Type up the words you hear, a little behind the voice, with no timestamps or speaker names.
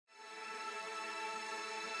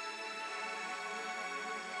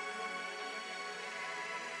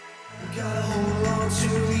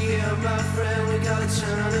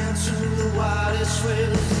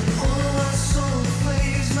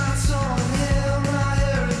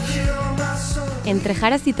Entre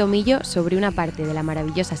Jaras y Tomillo, sobre una parte de la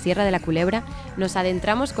maravillosa Sierra de la Culebra, nos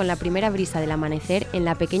adentramos con la primera brisa del amanecer en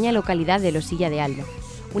la pequeña localidad de Losilla de Alba,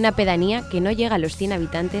 una pedanía que no llega a los 100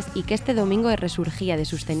 habitantes y que este domingo resurgía de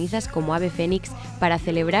sus cenizas como ave fénix para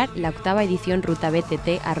celebrar la 8ª edición Ruta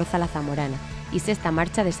BTT Arroz a la Zamorana y 6ª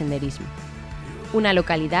Marcha de senderismo. Una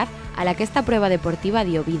localidad a la que esta prueba deportiva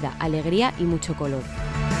dio vida, alegría y mucho color.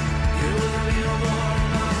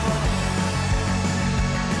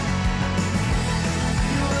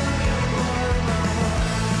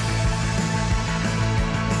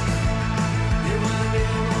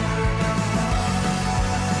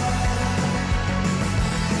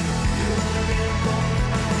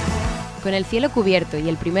 Con el cielo cubierto y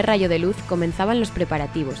el primer rayo de luz comenzaban los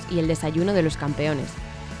preparativos y el desayuno de los campeones.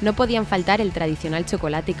 No podían faltar el tradicional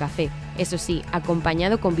chocolate y café, eso sí,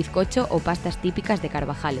 acompañado con bizcocho o pastas típicas de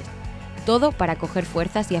Carvajales. Todo para coger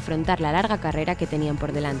fuerzas y afrontar la larga carrera que tenían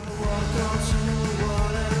por delante.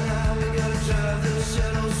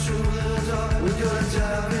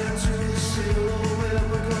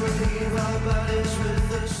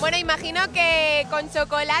 Bueno, imagino que con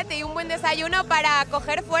chocolate y un buen desayuno para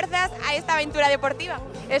coger fuerzas a esta aventura deportiva.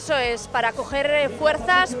 Eso es, para coger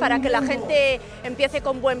fuerzas, para que la gente empiece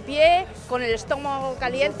con buen pie, con el estómago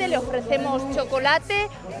caliente. Le ofrecemos chocolate,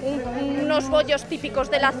 unos bollos típicos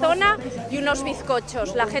de la zona y unos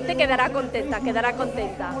bizcochos. La gente quedará contenta, quedará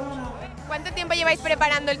contenta. ¿Cuánto tiempo lleváis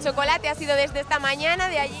preparando el chocolate? ¿Ha sido desde esta mañana,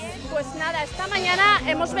 de ayer? Pues nada, esta mañana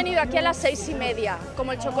hemos venido aquí a las 6:30.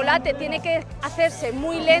 Como el chocolate tiene que hacerse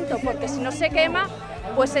muy lento porque si no se quema,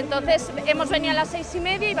 pues entonces hemos venido a las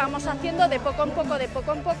 6:30 y vamos haciendo de poco en poco, de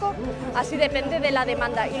poco en poco, así depende de la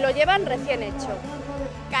demanda. Y lo llevan recién hecho.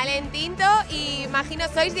 Calentito, y imagino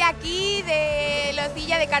sois de aquí, de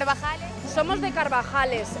Losilla, de Carvajales. Somos de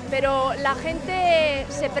Carvajales, pero la gente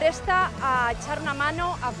se presta a echar una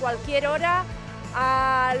mano a cualquier hora,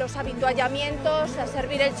 a los habituallamientos, a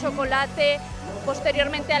servir el chocolate,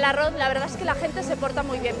 posteriormente al arroz. La verdad es que la gente se porta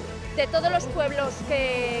muy bien. De todos los pueblos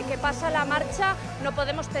que pasa la marcha no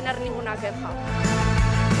podemos tener ninguna queja.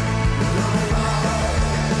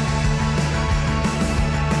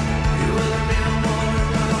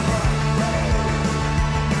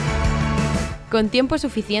 Con tiempo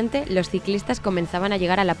suficiente, los ciclistas comenzaban a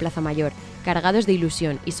llegar a la Plaza Mayor, cargados de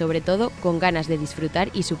ilusión y sobre todo con ganas de disfrutar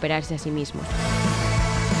y superarse a sí mismos.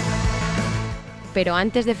 Pero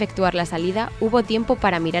antes de efectuar la salida, hubo tiempo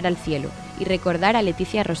para mirar al cielo y recordar a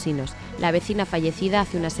Leticia Rosinos, la vecina fallecida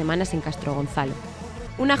hace unas semanas en Castro Gonzalo.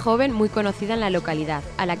 Una joven muy conocida en la localidad,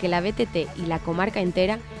 a la que la BTT y la comarca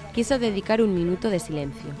entera quiso dedicar un minuto de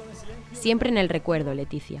silencio. Siempre en el recuerdo,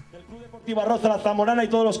 Leticia. Arroz a la Zamorana y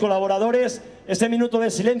todos los colaboradores, ese minuto de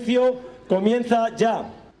silencio comienza ya.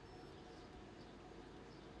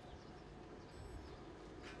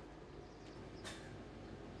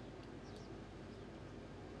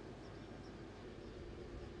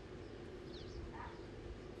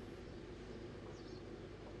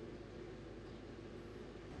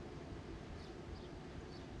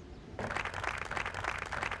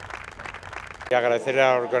 Y agradecer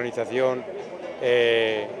a la organización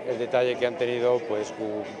el detalle que han tenido pues,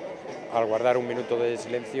 al guardar un minuto de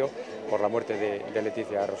silencio por la muerte de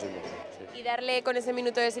Leticia Rosinos. Sí. Y darle con ese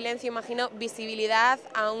minuto de silencio, imagino, visibilidad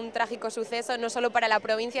a un trágico suceso, no solo para la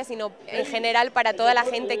provincia, sino en general para toda la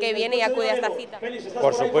gente que viene y acude a esta cita.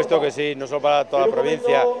 Por supuesto que sí, no solo para toda la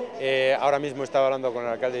provincia. Ahora mismo estaba hablando con el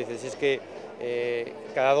alcalde y dice, si es que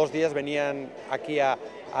cada 2 días venían aquí a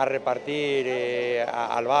repartir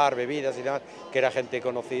al bar, bebidas y demás, que era gente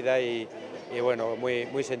conocida y bueno,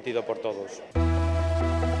 muy sentido por todos.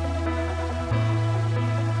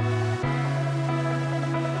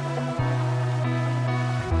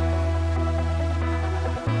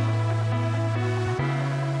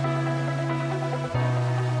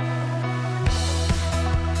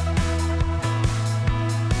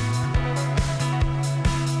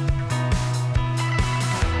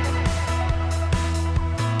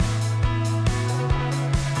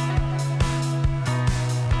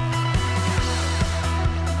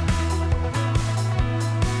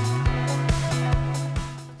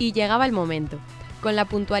 Y llegaba el momento. Con la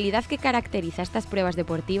puntualidad que caracteriza estas pruebas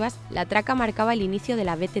deportivas, la traca marcaba el inicio de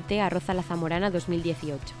la BTT Arroz a la Zamorana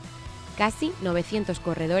 2018. Casi 900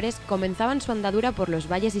 corredores comenzaban su andadura por los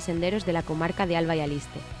valles y senderos de la comarca de Alba y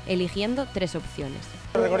Aliste, eligiendo 3 opciones.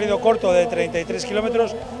 Recorrido corto de 33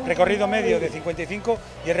 kilómetros, recorrido medio de 55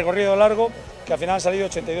 y el recorrido largo, que al final han salido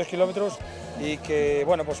 82 kilómetros y que,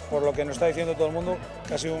 bueno, pues por lo que nos está diciendo todo el mundo,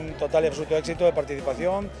 que ha sido un total y absoluto éxito de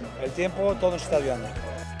participación, el tiempo, todo nos está ayudando.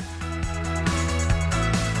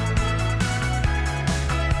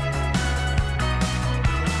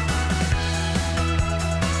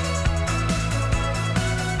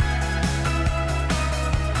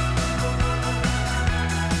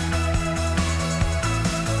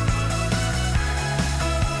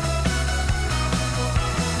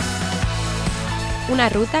 Una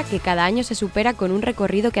ruta que cada año se supera con un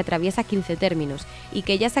recorrido que atraviesa 15 términos y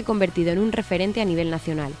que ya se ha convertido en un referente a nivel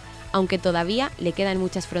nacional, aunque todavía le quedan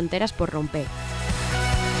muchas fronteras por romper.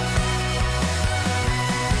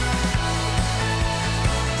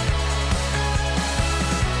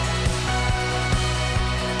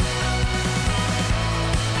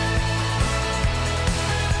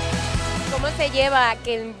 ¿Cómo se lleva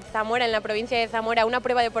que en Zamora, en la provincia de Zamora, una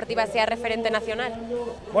prueba deportiva sea referente nacional?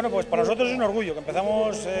 Bueno, pues para nosotros es un orgullo, que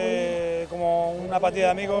empezamos como una partida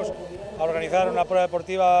de amigos a organizar una prueba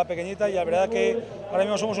deportiva pequeñita y la verdad que ahora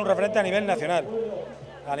mismo somos un referente a nivel nacional.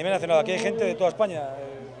 A nivel nacional, aquí hay gente de toda España,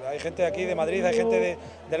 hay gente de aquí de Madrid, hay gente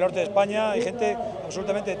del norte de España, hay gente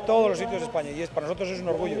absolutamente de todos los sitios de España y para nosotros es un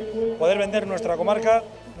orgullo poder vender nuestra comarca,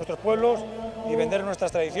 nuestros pueblos y vender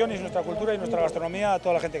nuestras tradiciones, nuestra cultura y nuestra gastronomía a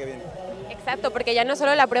toda la gente que viene. Exacto, porque ya no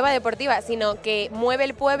solo la prueba deportiva, sino que mueve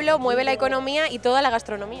el pueblo, mueve la economía y toda la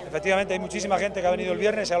gastronomía. Efectivamente, hay muchísima gente que ha venido el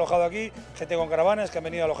viernes, se ha alojado aquí, gente con caravanas que han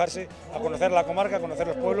venido a alojarse, a conocer la comarca, a conocer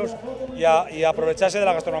los pueblos y a aprovecharse de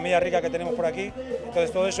la gastronomía rica que tenemos por aquí.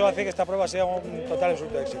 Entonces todo eso hace que esta prueba sea un total y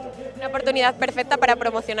absoluto éxito. Una oportunidad perfecta para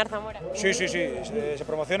promocionar Zamora. Sí, se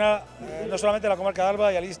promociona no solamente la comarca de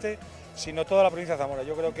Alba y Aliste, sino toda la provincia de Zamora.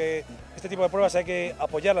 Yo creo que este tipo de pruebas hay que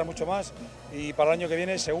apoyarlas mucho más y para el año que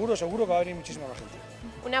viene seguro que va a venir muchísima más gente.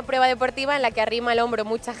 Una prueba deportiva en la que arrima el hombro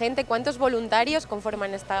mucha gente. ¿Cuántos voluntarios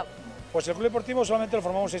conforman esta? Pues el club deportivo solamente lo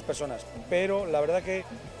formamos 6 personas, pero la verdad que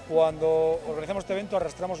cuando organizamos este evento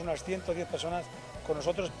arrastramos unas 110 personas con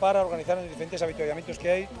nosotros para organizar los diferentes avituallamientos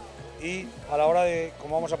que hay y a la hora de,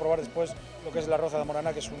 como vamos a probar después, lo que es el arroz de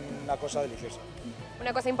Zamorana, que es una cosa deliciosa.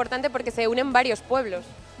 Una cosa importante porque se unen varios pueblos.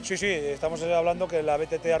 Sí, estamos hablando que la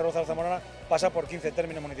BTT Arroz de Zamorana pasa por 15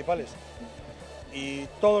 términos municipales y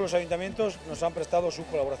todos los ayuntamientos nos han prestado su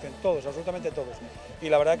colaboración, todos, absolutamente todos. Y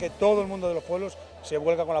la verdad que todo el mundo de los pueblos se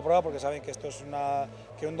vuelca con la prueba porque saben que esto es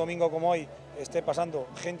que un domingo como hoy esté pasando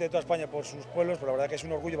gente de toda España por sus pueblos, pero la verdad que es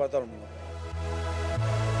un orgullo para todo el mundo.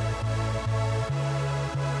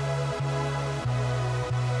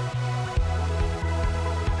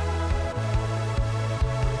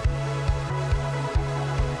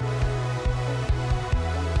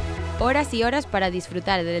 Horas y horas para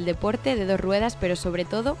disfrutar del deporte de 2 ruedas, pero sobre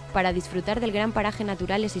todo para disfrutar del gran paraje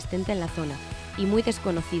natural existente en la zona, y muy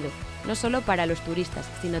desconocido, no solo para los turistas,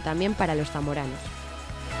 sino también para los zamoranos.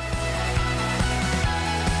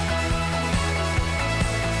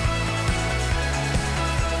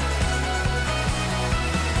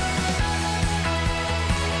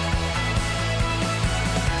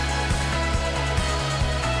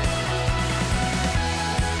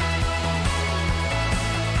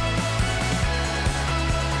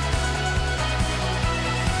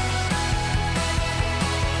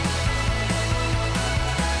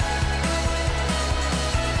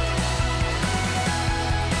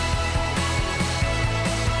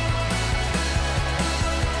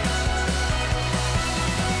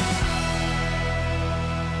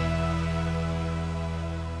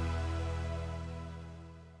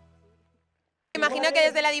 Imagino que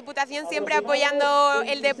desde la Diputación siempre apoyando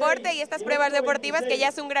el deporte y estas pruebas deportivas, que ya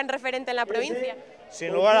es un gran referente en la provincia.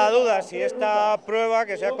 Sin lugar a dudas, y esta prueba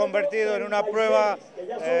que se ha convertido en una prueba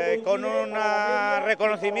con un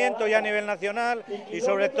reconocimiento ya a nivel nacional y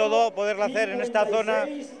sobre todo poderla hacer en esta zona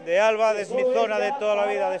de Alba, de mi zona de toda la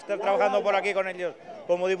vida, de estar trabajando por aquí con ellos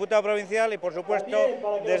como diputado provincial y por supuesto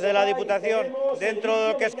desde la Diputación, dentro de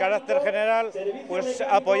lo que es carácter general, pues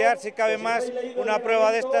apoyar si cabe más una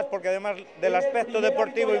prueba de estas, porque además del aspecto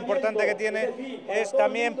deportivo importante que tiene es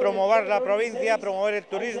también promover la provincia, promover el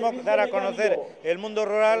turismo, dar a conocer el mundo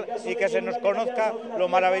rural y que se nos conozca lo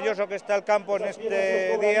maravilloso que está el campo en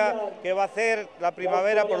este día que va a hacer la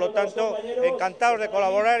primavera. Por lo tanto, encantados de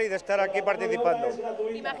colaborar y de estar aquí participando.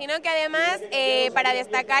 Imagino que además para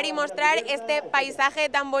destacar y mostrar este paisaje paisaje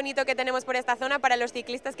tan bonito que tenemos por esta zona para los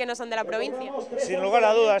ciclistas que no son de la provincia. Sin lugar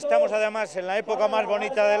a dudas, estamos además en la época más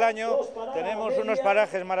bonita del año, tenemos unos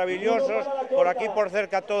parajes maravillosos, por aquí por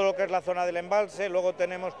cerca todo lo que es la zona del embalse, luego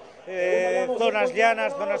tenemos zonas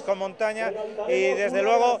llanas, zonas con montaña y desde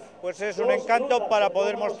luego pues es un encanto para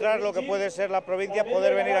poder mostrar lo que puede ser la provincia,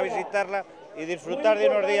 poder venir a visitarla y disfrutar de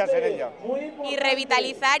unos días en ella. Y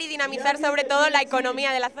revitalizar y dinamizar sobre todo la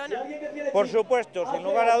economía de la zona. Por supuesto, sin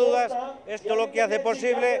lugar a dudas, esto es lo que hace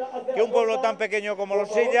posible que un pueblo tan pequeño como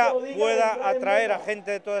Losilla pueda atraer a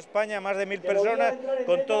gente de toda España, más de 1000 personas,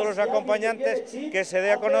 con todos los acompañantes, que se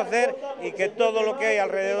dé a conocer y que todo lo que hay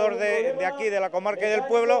alrededor de aquí, de la comarca y del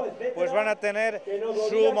pueblo, pues van a tener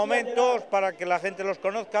su momento para que la gente los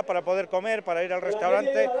conozca, para poder comer, para ir al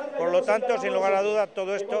restaurante. Por lo tanto, sin lugar a dudas,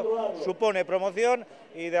 todo esto supone promoción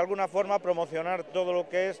y de alguna forma promocionar todo lo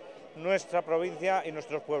que es nuestra provincia y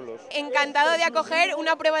nuestros pueblos. Encantado de acoger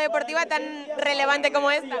una prueba deportiva tan relevante como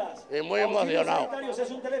esta. Y muy emocionado.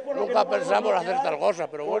 Nunca pensamos hacer tal cosa,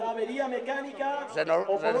 pero bueno, se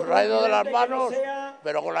nos ha ido de las manos,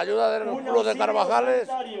 pero con la ayuda del club de Carvajales,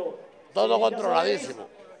 todo controladísimo.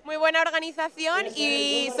 Muy buena organización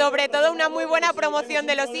y sobre todo una muy buena promoción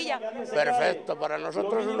de Losilla. Perfecto, para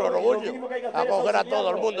nosotros es un orgullo acoger a todo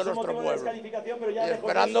el mundo en nuestro pueblo y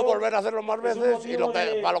esperando volver a hacerlo más veces y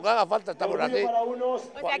para lo que haga falta estamos aquí. O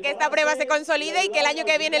sea que esta prueba se consolide y que el año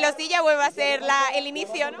que viene Losilla vuelva a ser el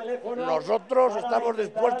inicio, ¿no? Nosotros estamos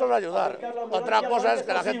dispuestos a ayudar. Otra cosa es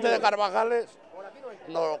que la gente de Carvajales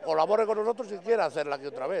no colabore con nosotros y quiera hacerla aquí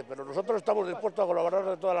otra vez, pero nosotros estamos dispuestos a colaborar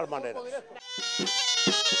de todas las maneras.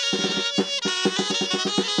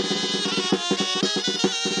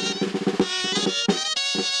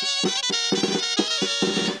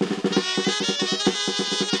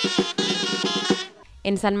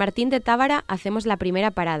 En San Martín de Tábara hacemos la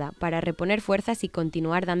primera parada para reponer fuerzas y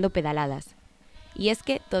continuar dando pedaladas. Y es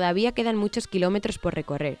que todavía quedan muchos kilómetros por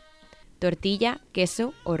recorrer. Tortilla,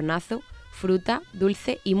 queso, hornazo, fruta,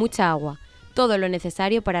 dulce y mucha agua. Todo lo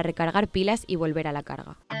necesario para recargar pilas y volver a la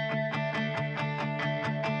carga.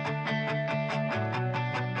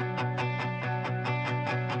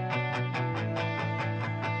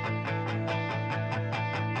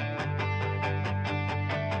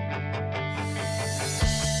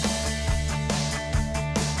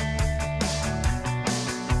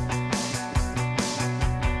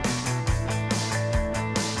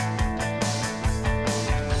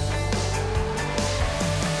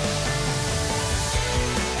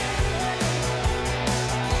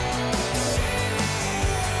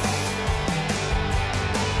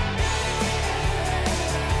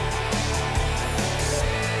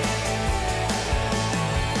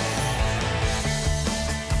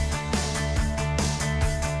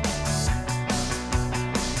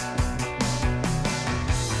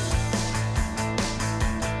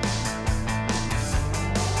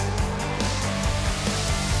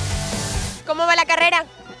 ¿Cómo va la carrera?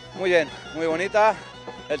 Muy bien, muy bonita,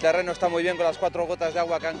 el terreno está muy bien con las 4 gotas de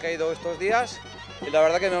agua que han caído estos días y la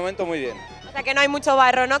verdad que de momento muy bien. O sea que no hay mucho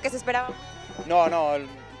barro, ¿no?, que se esperaba. No,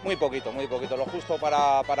 muy poquito, lo justo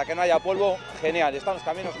para que no haya polvo, genial, están los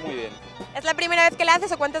caminos muy bien. ¿Es la primera vez que la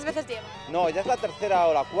haces o cuántas veces llevas? No, ya es la tercera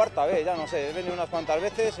o la cuarta vez, ya no sé, he venido unas cuantas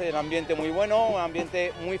veces, el ambiente muy bueno, un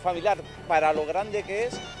ambiente muy familiar para lo grande que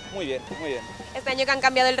es, muy bien, muy bien. Este año que han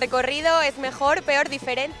cambiado el recorrido, ¿es mejor, peor,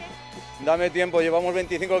 diferente? Dame tiempo, llevamos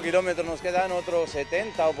 25 kilómetros, nos quedan otros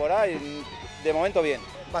 70 o por ahí, de momento bien.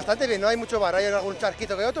 Bastante bien, no hay mucho barro, hay algún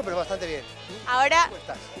charquito que otro, pero bastante bien. Ahora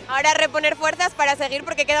reponer fuerzas para seguir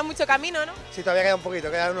porque queda mucho camino, ¿no? Sí, todavía queda un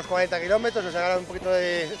poquito, quedan unos 40 kilómetros, nos agarran un poquito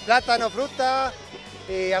de plátano, fruta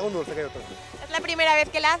y algún dulce que otro. ¿Es la primera vez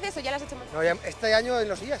que la haces o ya la has hecho más? No, este año en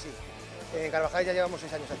Losilla sí, en Carvajal ya llevamos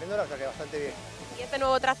 6 años haciéndola, o sea que bastante bien. ¿Y este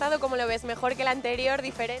nuevo trazado cómo lo ves? ¿Mejor que el anterior,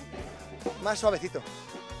 diferente? Más suavecito.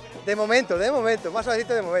 De momento, más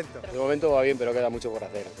suavecito de momento. De momento va bien, pero queda mucho por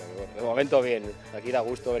hacer. O sea que, bueno, de momento bien. Aquí da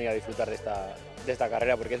gusto venir a disfrutar de esta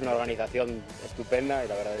carrera porque es una organización estupenda y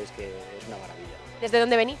la verdad es que es una maravilla. ¿Desde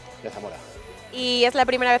dónde venís? De Zamora. ¿Y es la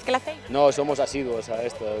primera vez que la hacéis? No, somos asiduos a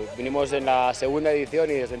esto. Vinimos en la segunda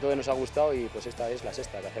edición y desde entonces nos ha gustado y pues esta es la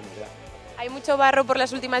sexta que hacemos ya. ¿Hay mucho barro por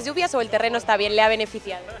las últimas lluvias o el terreno está bien, le ha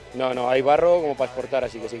beneficiado? No, hay barro como para exportar,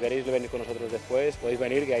 así que si queréis venir con nosotros después, podéis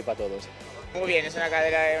venir que hay para todos. Muy bien, es una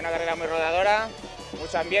carrera muy rodadora,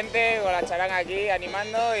 mucho ambiente, con la charanga aquí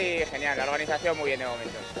animando y genial, la organización muy bien de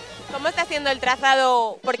momento. ¿Cómo está siendo el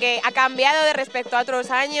trazado? Porque ha cambiado de respecto a otros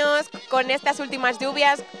años, con estas últimas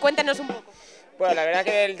lluvias, cuéntanos un poco. Bueno, la verdad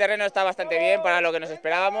que el terreno está bastante bien para lo que nos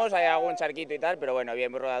esperábamos, hay algún charquito y tal, pero bueno, bien,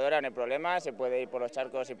 muy rodadora, no hay problema, se puede ir por los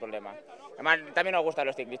charcos sin problema. Además, también nos gustan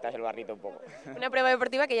los ciclistas el barrito un poco. Una prueba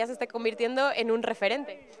deportiva que ya se está convirtiendo en un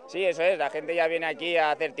referente. Sí, eso es, la gente ya viene aquí a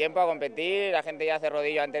hacer tiempo, a competir, la gente ya hace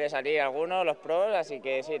rodillo antes de salir algunos, los pros, así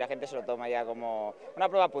que sí, la gente se lo toma ya como una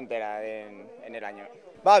prueba puntera en el año.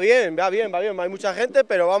 Va bien, hay mucha gente,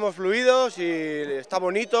 pero vamos fluidos y está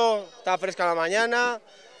bonito, está fresca la mañana,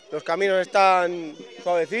 los caminos están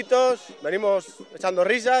suavecitos, venimos echando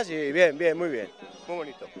risas y bien, muy bien, muy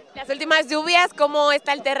bonito. Las últimas lluvias, ¿cómo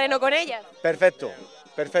está el terreno con ellas? Perfecto,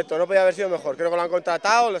 no podía haber sido mejor, creo que lo han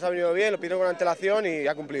contratado, les ha venido bien, lo pidieron con antelación y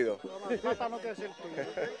ha cumplido.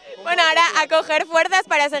 Bueno, ahora a coger fuerzas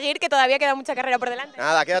para seguir, que todavía queda mucha carrera por delante.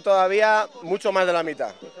 Nada, queda todavía mucho más de la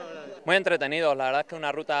mitad. Muy entretenidos, la verdad es que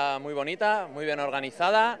una ruta muy bonita, muy bien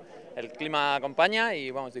organizada, el clima acompaña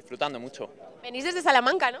y vamos disfrutando mucho. Venís desde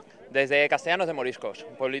Salamanca, ¿no? Desde Castellanos de Moriscos,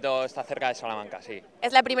 un pueblito está cerca de Salamanca, sí.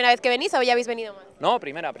 ¿Es la primera vez que venís o ya habéis venido más? No,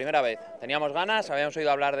 primera vez. Teníamos ganas, habíamos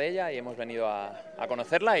oído hablar de ella y hemos venido a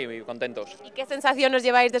conocerla y contentos. ¿Y qué sensación os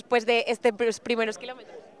lleváis después de estos primeros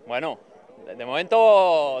kilómetros? Bueno, de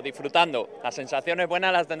momento disfrutando. Las sensaciones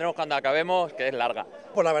buenas las tendremos cuando acabemos, que es larga.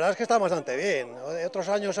 Pues la verdad es que está bastante bien. Otros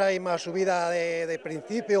años hay más subida de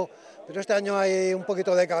principio, pero este año hay un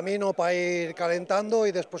poquito de camino para ir calentando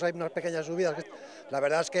y después hay unas pequeñas subidas. La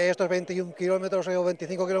verdad es que estos 21 kilómetros o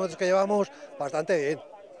 25 kilómetros que llevamos, bastante bien.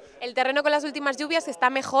 ¿El terreno con las últimas lluvias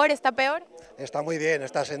está mejor, está peor? Está muy bien,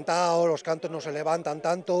 está sentado, los cantos no se levantan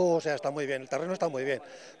tanto, o sea, está muy bien, el terreno está muy bien.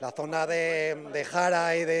 La zona de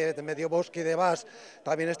Jara y de medio bosque y de Bas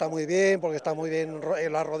también está muy bien, porque está muy bien,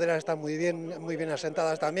 las roderas están muy bien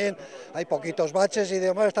asentadas también, hay poquitos baches y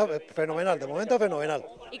demás, está fenomenal, de momento fenomenal.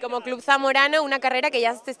 Y como Club Zamorano, una carrera que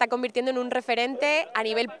ya se está convirtiendo en un referente a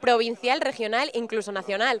nivel provincial, regional e incluso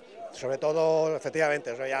nacional. Sobre todo,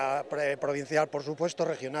 efectivamente, eso ya provincial, por supuesto,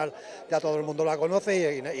 regional, ya todo el mundo la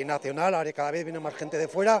conoce y nacional, ahora cada vez viene más gente de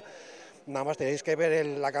fuera. Nada más tenéis que ver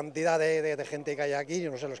la cantidad de gente que hay aquí, yo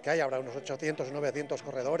no sé los que hay, habrá unos 800 o 900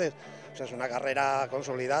 corredores, o sea, es una carrera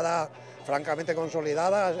consolidada, francamente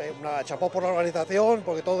consolidada, chapó por la organización,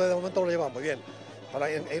 porque todo de momento lo lleva muy bien.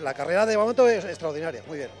 La carrera de momento es extraordinaria,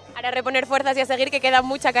 muy bien. Ahora a reponer fuerzas y a seguir, que queda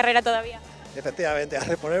mucha carrera todavía. Efectivamente, a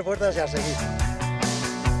reponer fuerzas y a seguir.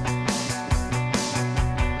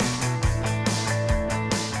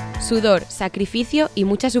 Sudor, sacrificio y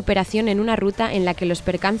mucha superación en una ruta en la que los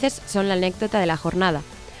percances son la anécdota de la jornada,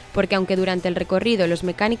 porque aunque durante el recorrido los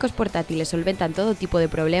mecánicos portátiles solventan todo tipo de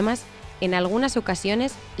problemas, en algunas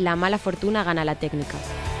ocasiones la mala fortuna gana la técnica.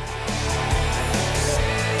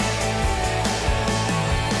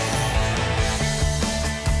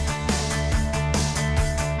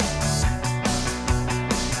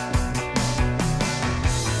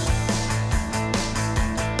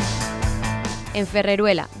 En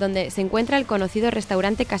Ferreruela, donde se encuentra el conocido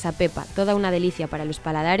restaurante Casa Pepa, toda una delicia para los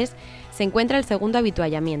paladares, se encuentra el segundo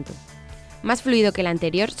habituallamiento. Más fluido que el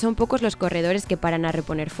anterior, son pocos los corredores que paran a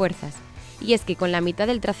reponer fuerzas. Y es que con la mitad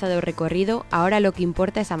del trazado recorrido, ahora lo que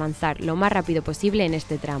importa es avanzar lo más rápido posible en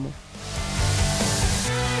este tramo.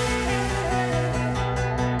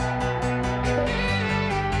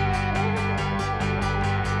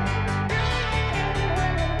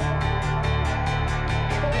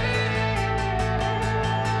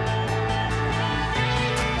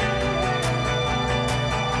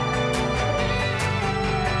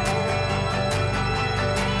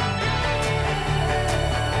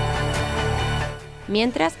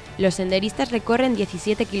 Mientras, los senderistas recorren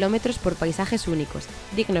 17 kilómetros por paisajes únicos,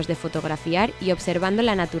 dignos de fotografiar y observando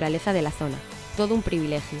la naturaleza de la zona. Todo un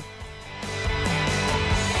privilegio.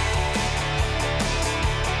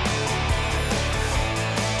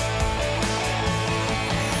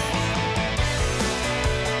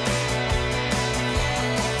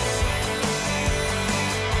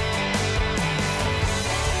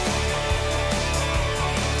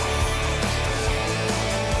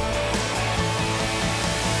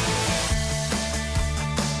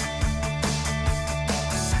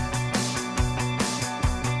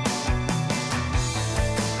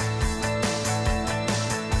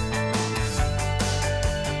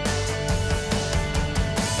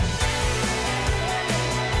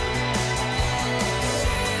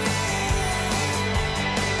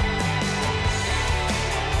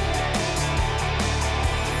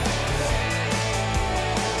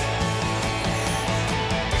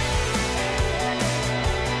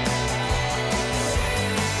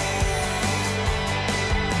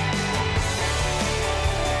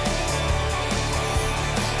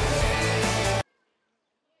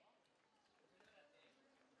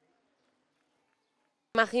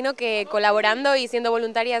 Imagino que colaborando y siendo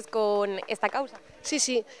voluntarias con esta causa. Sí,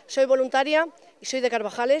 sí, soy voluntaria y soy de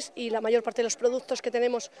Carvajales y la mayor parte de los productos que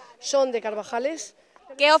tenemos son de Carvajales.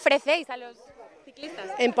 ¿Qué ofrecéis a los ciclistas?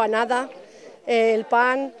 Empanada, el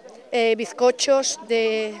pan, bizcochos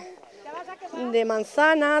de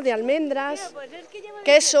manzana, de almendras,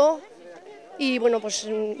 queso y bueno, pues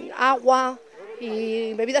agua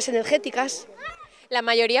y bebidas energéticas. La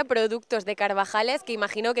mayoría productos de Carvajales que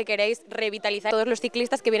imagino que queréis revitalizar a todos los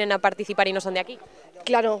ciclistas que vienen a participar y no son de aquí.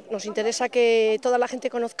 Claro, nos interesa que toda la gente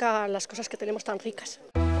conozca las cosas que tenemos tan ricas.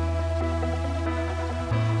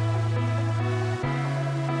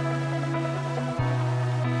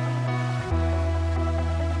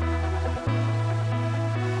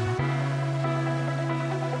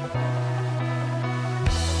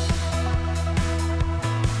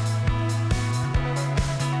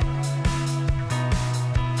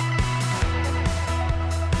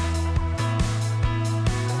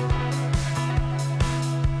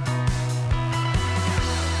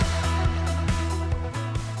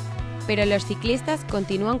 Pero los ciclistas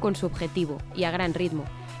continúan con su objetivo y a gran ritmo.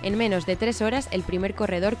 En menos de 3 horas el primer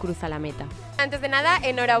corredor cruza la meta. Antes de nada,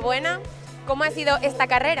 enhorabuena. ¿Cómo ha sido esta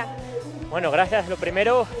carrera? Bueno, gracias. Lo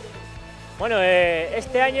primero, bueno,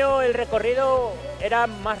 este año el recorrido era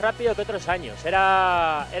más rápido que otros años,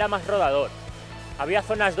 era más rodador. Había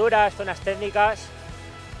zonas duras, zonas técnicas,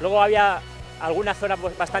 luego había alguna zona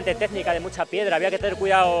bastante técnica de mucha piedra, había que tener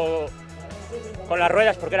cuidado con las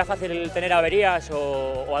ruedas porque era fácil tener averías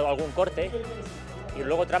o algún corte, y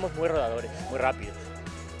luego tramos muy rodadores, muy rápidos.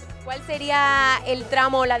 ¿Cuál sería el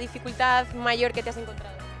tramo o la dificultad mayor que te has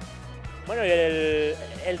encontrado? Bueno,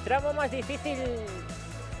 el tramo más difícil,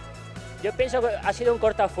 yo pienso que ha sido un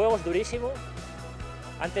cortafuegos durísimo.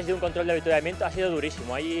 Antes de un control de avituallamiento ha sido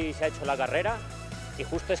durísimo, ahí se ha hecho la carrera y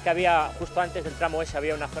justo antes del tramo ese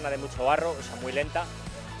había una zona de mucho barro, o sea, muy lenta,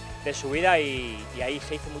 de subida, y ahí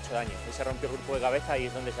se hizo mucho daño, ahí se rompió el grupo de cabeza y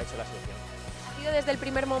es donde se ha hecho la selección. ¿Ha sido desde el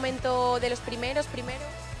primer momento de los primeros?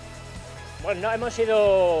 Bueno, no,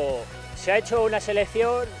 se ha hecho una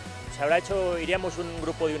selección, iríamos un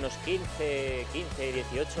grupo de unos 15,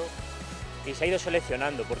 18, y se ha ido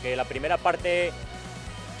seleccionando, porque la primera parte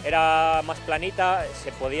era más planita,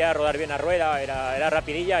 se podía rodar bien a rueda, era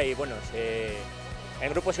rapidilla y bueno, en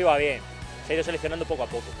grupo se iba bien, se ha ido seleccionando poco a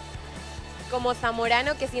poco. Como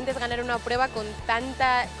zamorano, ¿qué sientes ganar una prueba con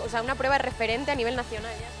una prueba referente a nivel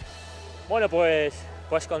nacional ya? Bueno, pues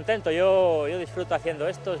contento, yo disfruto haciendo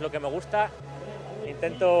esto, es lo que me gusta,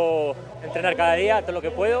 intento entrenar cada día todo lo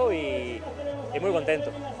que puedo y muy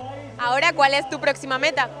contento. Ahora, ¿cuál es tu próxima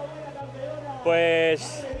meta?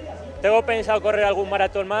 Pues tengo pensado correr algún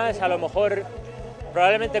maratón más, a lo mejor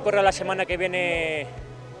probablemente corra la semana que viene,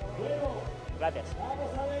 gracias,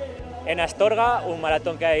 en Astorga, un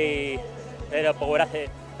maratón que hay de la Poguera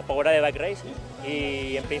de Bike Race,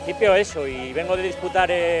 y en principio eso, y vengo de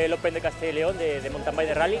disputar el Open de Castilla y León de mountain bike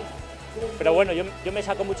de rally, pero bueno, yo me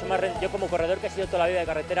saco mucho más, yo como corredor que he sido toda la vida de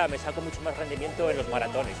carretera, me saco mucho más rendimiento en los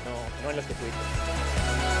maratones, no en los circuitos.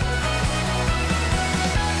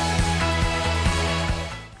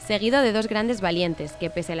 Seguido de 2 grandes valientes que,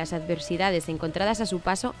 pese a las adversidades encontradas a su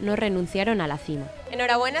paso, no renunciaron a la cima.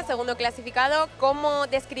 Enhorabuena, segundo clasificado. ¿Cómo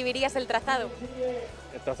describirías el trazado?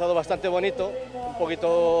 El trazado bastante bonito, un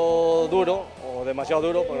poquito duro o demasiado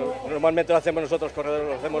duro. Normalmente lo hacemos nosotros, corredores,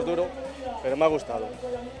 lo hacemos duro, pero me ha gustado.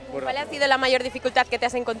 ¿Cuál ha sido la mayor dificultad que te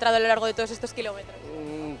has encontrado a lo largo de todos estos kilómetros?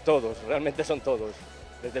 Todos, realmente son todos.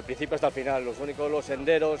 Desde el principio hasta el final. Los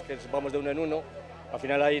senderos, que vamos de uno en uno, al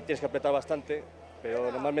final ahí tienes que apretar bastante,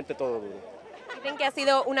 pero normalmente todo duro. Dicen que ha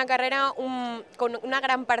sido una carrera con una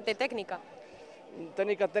gran parte técnica.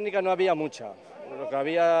 Técnica no había mucha. Lo que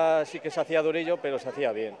había sí que se hacía durillo, pero se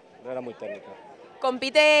hacía bien, no era muy técnica.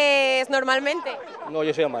 ¿Compites normalmente? No,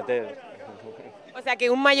 yo soy amateur. O sea que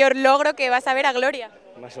un mayor logro que vas a ver a gloria.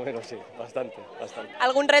 Más o menos sí, bastante.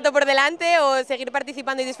 ¿Algún reto por delante o seguir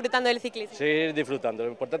participando y disfrutando del ciclismo? Seguir disfrutando, lo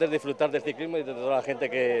importante es disfrutar del ciclismo y de toda la gente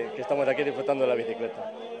que estamos aquí disfrutando de la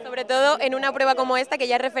bicicleta. Sobre todo en una prueba como esta que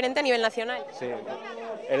ya es referente a nivel nacional. Sí,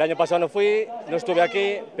 el año pasado no fui, no estuve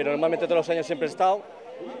aquí, pero normalmente todos los años siempre he estado.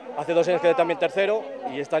 Hace 2 años quedé también tercero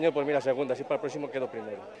y este año pues mira segunda, así para el próximo quedo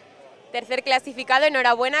primero. Tercer clasificado,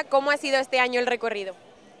 enhorabuena. ¿Cómo ha sido este año el recorrido?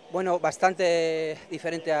 Bueno, bastante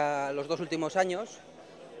diferente a los 2 últimos años,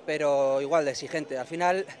 pero igual de exigente. Al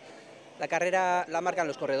final la carrera la marcan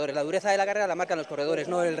los corredores, la dureza de la carrera la marcan los corredores,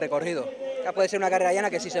 no el recorrido. Ya puede ser una carrera llana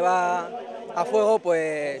que si se va a fuego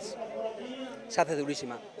pues se hace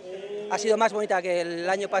durísima. Ha sido más bonita que el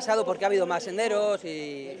año pasado porque ha habido más senderos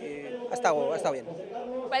y ha estado bien.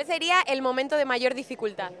 ¿Cuál sería el momento de mayor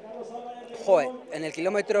dificultad? Joder, en el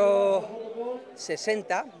kilómetro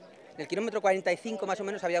 60, en el kilómetro 45 más o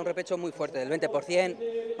menos había un repecho muy fuerte, del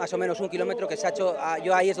 20%, más o menos un kilómetro que se ha hecho,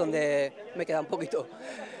 yo ahí es donde me queda un poquito.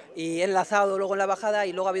 Y he enlazado luego en la bajada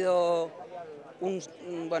y luego ha habido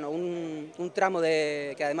un tramo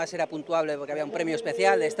que además era puntuable porque había un premio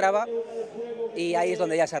especial de Strava y ahí es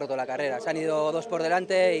donde ya se ha roto la carrera. Se han ido 2 por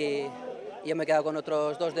delante y yo me he quedado con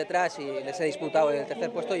otros 2 detrás y les he disputado el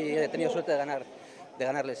tercer puesto y he tenido suerte de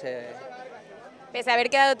ganarles. Pese a haber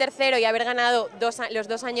quedado tercero y haber ganado los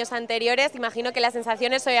 2 años anteriores, imagino que las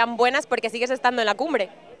sensaciones sean buenas porque sigues estando en la cumbre.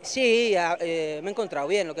 Sí, me he encontrado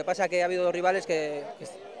bien, lo que pasa es que ha habido 2 rivales que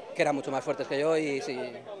eran mucho más fuertes que yo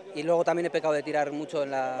y luego también he pecado de tirar mucho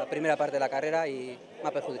en la primera parte de la carrera y me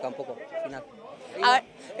ha perjudicado un poco al final.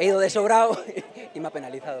 He ido de sobrado y me ha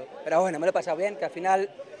penalizado, pero bueno, me lo he pasado bien, que al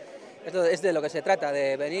final esto es de lo que se trata,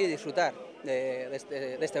 de venir y disfrutar de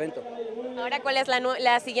este evento. Ahora, ¿cuál es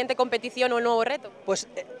la siguiente competición o nuevo reto? Pues,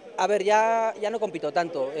 a ver, ya no compito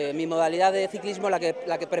tanto. Mi modalidad de ciclismo, la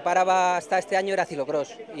que preparaba hasta este año, era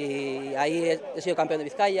ciclocross. Y ahí he sido campeón de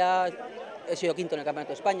Vizcaya, he sido quinto en el Campeonato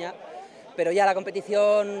de España, pero ya la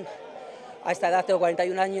competición, a esta edad tengo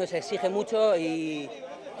 41 años, se exige mucho y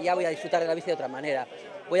ya voy a disfrutar de la bici de otra manera.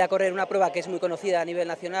 Voy a correr una prueba que es muy conocida a nivel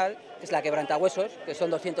nacional, que es la quebrantahuesos, que son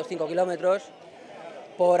 205 kilómetros,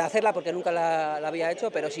 por hacerla porque nunca la había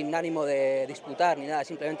hecho, pero sin ánimo de disputar ni nada,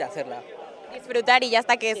 simplemente hacerla. Disfrutar y ya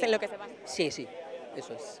está, que es en lo que se va. Sí,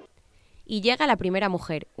 eso es. Y llega la primera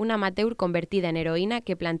mujer, una amateur convertida en heroína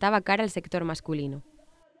que plantaba cara al sector masculino.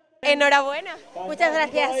 Enhorabuena. Muchas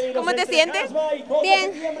gracias. ¿Cómo te sientes?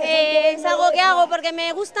 Bien, es algo que hago porque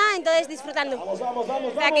me gusta, entonces disfrutando. O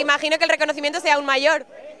sea, que imagino que el reconocimiento sea aún mayor.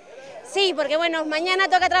 Sí, porque bueno, mañana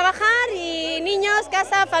toca trabajar y niños,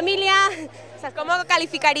 casa, familia. O sea, ¿cómo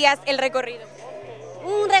calificarías el recorrido?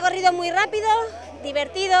 Un recorrido muy rápido,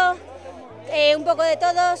 divertido, un poco de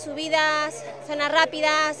todo, subidas, zonas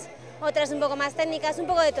rápidas, otras un poco más técnicas, un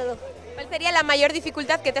poco de todo. ¿Cuál sería la mayor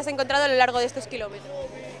dificultad que te has encontrado a lo largo de estos kilómetros?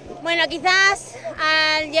 Bueno, quizás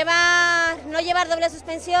al no llevar doble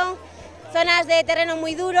suspensión, zonas de terreno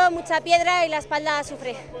muy duro, mucha piedra y la espalda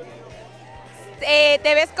sufre.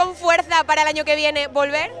 ¿Te ves con fuerza para el año que viene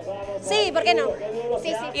volver? Sí, ¿por qué no?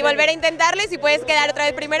 Sí. Y volver a intentarlo y si puedes quedar otra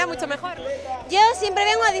vez primera, mucho mejor. Yo siempre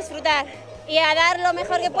vengo a disfrutar y a dar lo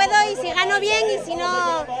mejor que puedo y si gano bien y si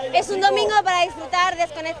no, es un domingo para disfrutar,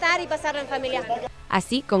 desconectar y pasarlo en familia.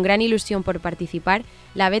 Así, con gran ilusión por participar,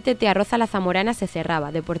 la BTT Arroz a la Zamorana se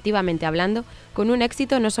cerraba, deportivamente hablando, con un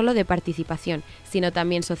éxito no solo de participación, sino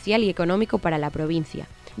también social y económico para la provincia,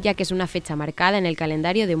 ya que es una fecha marcada en el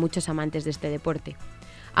calendario de muchos amantes de este deporte.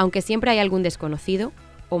 Aunque siempre hay algún desconocido,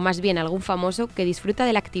 o más bien algún famoso, que disfruta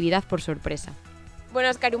de la actividad por sorpresa. Bueno,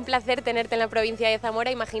 Óscar, un placer tenerte en la provincia de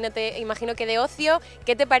Zamora. Imagino que de ocio,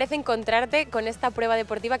 ¿qué te parece encontrarte con esta prueba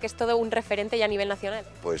deportiva que es todo un referente ya a nivel nacional?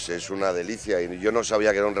 Pues es una delicia y yo no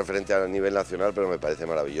sabía que era un referente a nivel nacional, pero me parece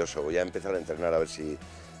maravilloso. Voy a empezar a entrenar a ver si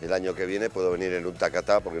el año que viene puedo venir en un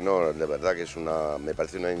tacatá, porque no, de verdad que me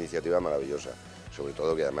parece una iniciativa maravillosa. Sobre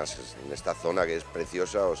todo que además en esta zona que es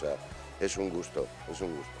preciosa, o sea, es un gusto, es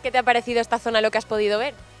un gusto. ¿Qué te ha parecido esta zona, lo que has podido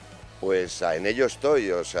ver? Pues en ello estoy,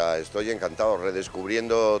 o sea, estoy encantado,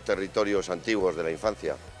 redescubriendo territorios antiguos de la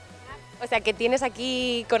infancia. O sea, que tienes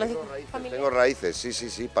aquí Tengo raíces,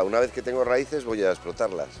 sí, para una vez que tengo raíces voy a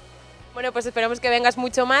explotarlas. Bueno, pues esperamos que vengas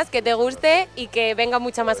mucho más, que te guste y que venga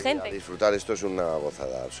mucha más gente. A disfrutar, esto es una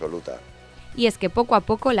gozada absoluta. Y es que poco a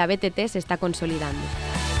poco la BTT se está consolidando.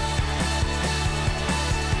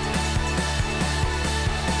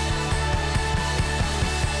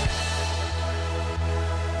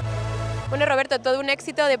 Bueno, Roberto, todo un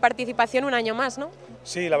éxito de participación un año más, ¿no?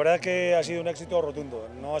 Sí, la verdad que ha sido un éxito rotundo.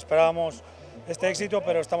 No esperábamos este éxito,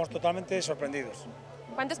 pero estamos totalmente sorprendidos.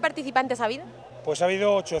 ¿Cuántos participantes ha habido? Pues ha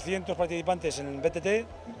habido 800 participantes en el BTT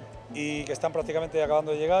y que están prácticamente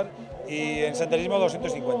acabando de llegar, y en senderismo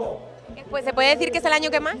 250. Pues ¿se puede decir que es el año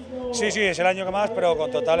que más? Sí, es el año que más, pero con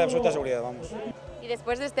total y absoluta seguridad, vamos. Y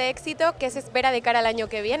después de este éxito, ¿qué se espera de cara al año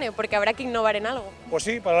que viene? Porque habrá que innovar en algo. Pues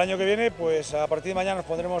sí, para el año que viene, pues a partir de mañana nos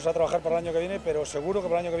pondremos a trabajar para el año que viene, pero seguro que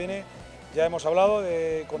para el año que viene ya hemos hablado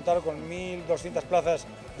de contar con 1.200 plazas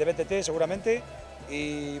de BTT seguramente,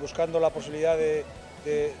 y buscando la posibilidad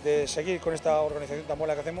de seguir con esta organización tan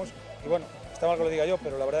buena que hacemos. Y bueno, está mal que lo diga yo,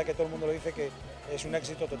 pero la verdad que todo el mundo lo dice, que es un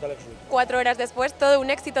éxito total y absoluto. 4 horas después, todo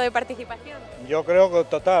un éxito de participación. Yo creo que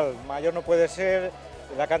total, mayor no puede ser.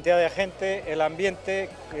 La cantidad de gente, el ambiente,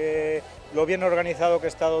 lo bien organizado que ha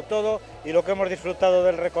estado todo y lo que hemos disfrutado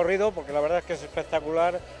del recorrido, porque la verdad es que es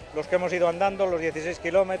espectacular, los que hemos ido andando, los 16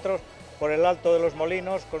 kilómetros, por el alto de los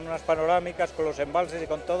molinos, con unas panorámicas, con los embalses y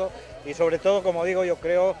con todo, y sobre todo, como digo, yo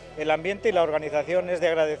creo el ambiente y la organización es de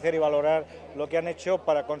agradecer y valorar lo que han hecho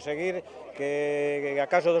para conseguir que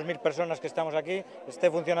acaso 2.000 personas que estamos aquí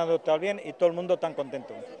esté funcionando tan bien y todo el mundo tan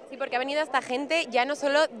contento. Sí, porque ha venido esta gente ya no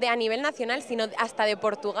solo a nivel nacional, sino hasta de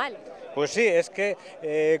Portugal. Pues sí, es que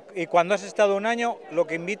y cuando has estado un año lo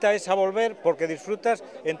que invita es a volver porque disfrutas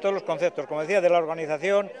en todos los conceptos, como decía, de la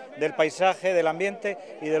organización, del paisaje, del ambiente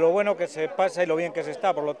y de lo bueno que se pasa y lo bien que se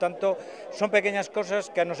está. Por lo tanto, son pequeñas cosas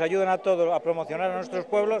que nos ayudan a todos a promocionar a nuestros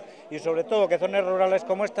pueblos y sobre todo que zonas rurales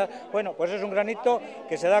como esta, bueno, pues es un granito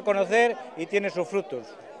que se da a conocer y tiene sus frutos.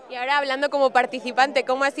 Y ahora hablando como participante,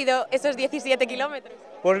 ¿cómo ha sido esos 17 kilómetros?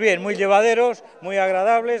 Pues bien, muy llevaderos, muy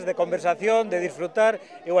agradables, de conversación, de disfrutar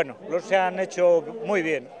y bueno, los se han hecho muy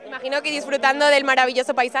bien. Imagino que disfrutando del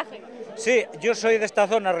maravilloso paisaje. Sí, yo soy de esta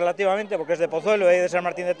zona relativamente, porque es de Pozuelo y de San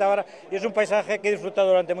Martín de Tábara, y es un paisaje que he disfrutado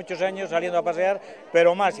durante muchos años saliendo a pasear,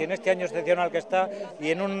 pero más, y en este año excepcional que está,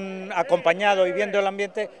 y en un acompañado y viendo el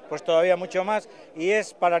ambiente, pues todavía mucho más, y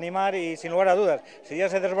es para animar y sin lugar a dudas. Si ya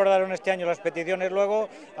se desbordaron este año las peticiones luego,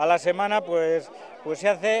 a la semana pues se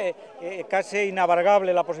hace casi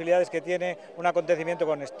inabargable las posibilidades que tiene un acontecimiento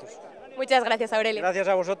con estos. Muchas gracias, Aurelio. Gracias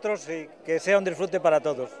a vosotros y que sea un disfrute para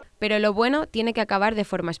todos. Pero lo bueno tiene que acabar de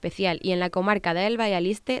forma especial y en la comarca de Elba y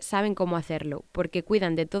Aliste saben cómo hacerlo, porque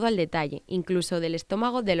cuidan de todo el detalle, incluso del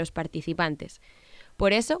estómago de los participantes.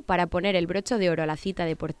 Por eso, para poner el broche de oro a la cita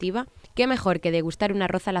deportiva, qué mejor que degustar un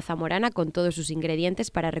arroz a la zamorana con todos sus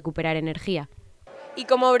ingredientes para recuperar energía. Y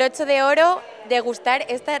como broche de oro, degustar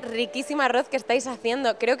esta riquísima arroz que estáis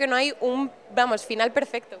haciendo. Creo que no hay un, final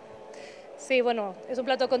perfecto. Sí, bueno, es un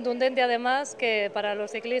plato contundente además que para los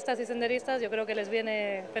ciclistas y senderistas yo creo que les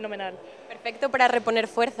viene fenomenal. Perfecto para reponer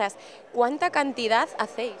fuerzas. ¿Cuánta cantidad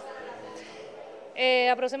hacéis?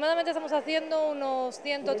 Aproximadamente estamos haciendo unos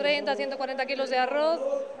 130, 140 kilos de arroz,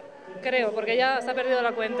 creo, porque ya se ha perdido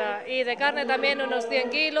la cuenta. Y de carne también unos 100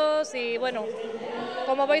 kilos y bueno,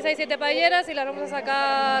 como veis hay 7 paelleras y las vamos a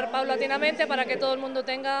sacar paulatinamente para que todo el mundo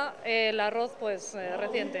tenga el arroz pues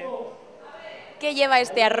reciente. ¿Qué lleva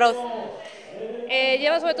este arroz?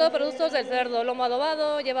 Lleva sobre todo productos del cerdo, lomo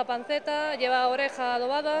adobado, lleva panceta, lleva oreja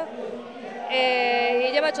adobada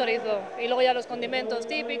y lleva chorizo. Y luego ya los condimentos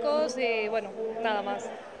típicos y bueno, nada más.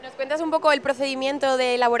 ¿Nos cuentas un poco el procedimiento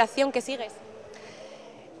de elaboración que sigues?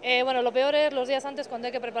 Bueno, lo peor es los días antes cuando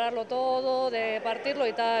hay que prepararlo todo, de partirlo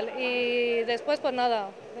y tal. Y después pues nada,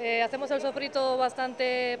 hacemos el sofrito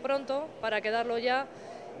bastante pronto para quedarlo ya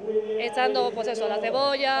echando pues eso, la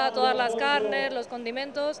cebolla, todas las carnes, los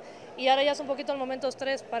condimentos y ahora ya es un poquito el momento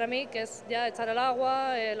estrés para mí, que es ya echar el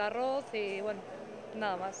agua, el arroz y bueno,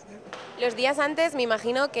 nada más. Los días antes me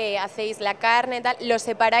imagino que hacéis la carne, tal, ¿lo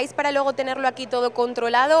separáis para luego tenerlo aquí todo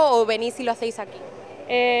controlado o venís y lo hacéis aquí?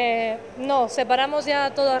 No, separamos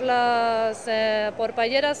ya todas las, por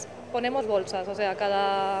paelleras ponemos bolsas, o sea,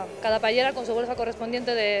 cada paellera con su bolsa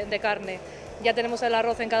correspondiente de carne. Ya tenemos el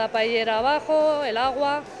arroz en cada paellera abajo, el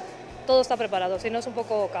agua, todo está preparado, si no es un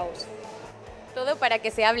poco caos. Todo para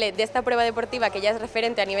que se hable de esta prueba deportiva que ya es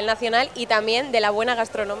referente a nivel nacional y también de la buena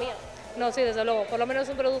gastronomía. No, sí, desde luego, por lo menos es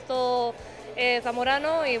un producto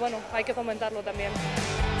zamorano y bueno, hay que fomentarlo también.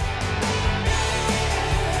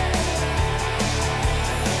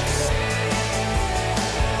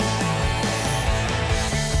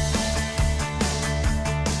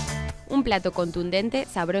 Un plato contundente,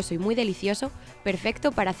 sabroso y muy delicioso,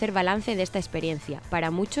 perfecto para hacer balance de esta experiencia,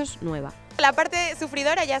 para muchos nueva. La parte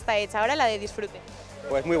sufridora ya está hecha, ahora la de disfrute.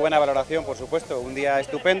 Pues muy buena valoración, por supuesto. Un día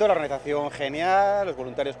estupendo, la organización genial, los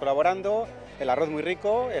voluntarios colaborando, el arroz muy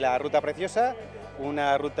rico, la ruta preciosa,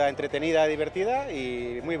 una ruta entretenida, divertida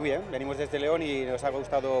y muy bien. Venimos desde León y nos ha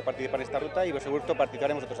gustado participar en esta ruta y por supuesto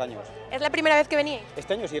participaremos otros años. ¿Es la primera vez que veníais?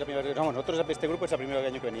 Este año sí, la primera vez. Vamos, nosotros este grupo es el primer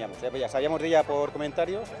año que veníamos. Ya sabíamos de ella por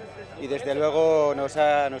comentarios y desde luego nos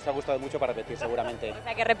ha gustado mucho para repetir seguramente. O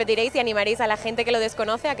sea que repetiréis y animaréis a la gente que lo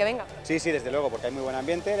desconoce a que venga. Sí, sí, desde luego, porque hay muy buen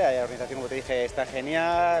ambiente, la organización, como te dije, está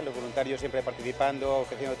genial, los voluntarios siempre participando,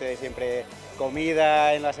 ofreciéndote siempre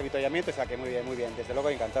comida en los avituallamientos, o sea que muy bien, desde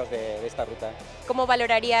luego encantados de esta ruta. ¿Cómo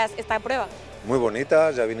valorarías esta prueba? Muy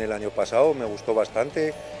bonita, ya vine el año pasado, me gustó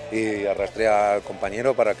bastante y arrastré al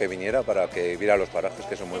compañero para que viniera, para que viera los parajes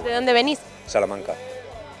que son muy buenos. ¿De dónde venís? Salamanca.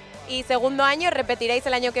 ¿Y segundo año, repetiréis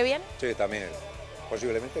el año que viene? Sí, también,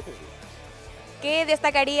 posiblemente que sí. ¿Qué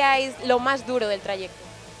destacaríais lo más duro del trayecto?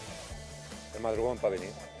 El madrugón para venir.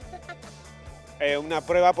 Una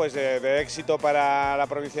prueba pues de éxito para la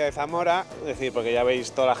provincia de Zamora, es decir, porque ya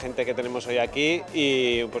veis toda la gente que tenemos hoy aquí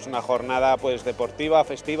y pues una jornada pues deportiva,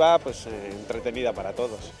 festiva, pues entretenida para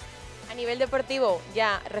todos. A nivel deportivo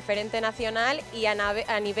ya referente nacional y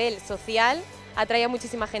a nivel social atrae a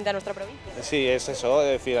muchísima gente a nuestra provincia. Sí, es eso, es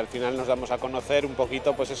decir, al final nos damos a conocer un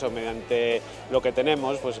poquito, pues eso, mediante lo que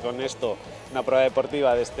tenemos, pues con esto, una prueba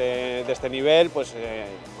deportiva de este nivel, pues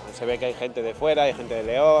se ve que hay gente de fuera, hay gente de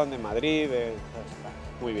León, de Madrid,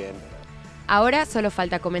 muy bien. Ahora solo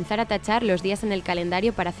falta comenzar a tachar los días en el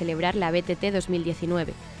calendario para celebrar la BTT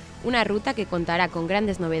 2019, una ruta que contará con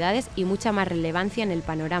grandes novedades y mucha más relevancia en el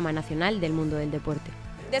panorama nacional del mundo del deporte.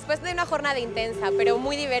 Después de una jornada intensa, pero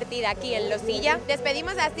muy divertida aquí en Losilla,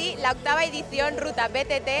 despedimos así la 8ª edición Ruta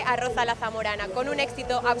BTT Arroz a la Zamorana, con un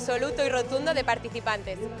éxito absoluto y rotundo de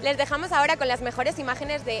participantes. Les dejamos ahora con las mejores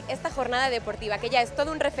imágenes de esta jornada deportiva, que ya es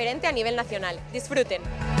todo un referente a nivel nacional. ¡Disfruten!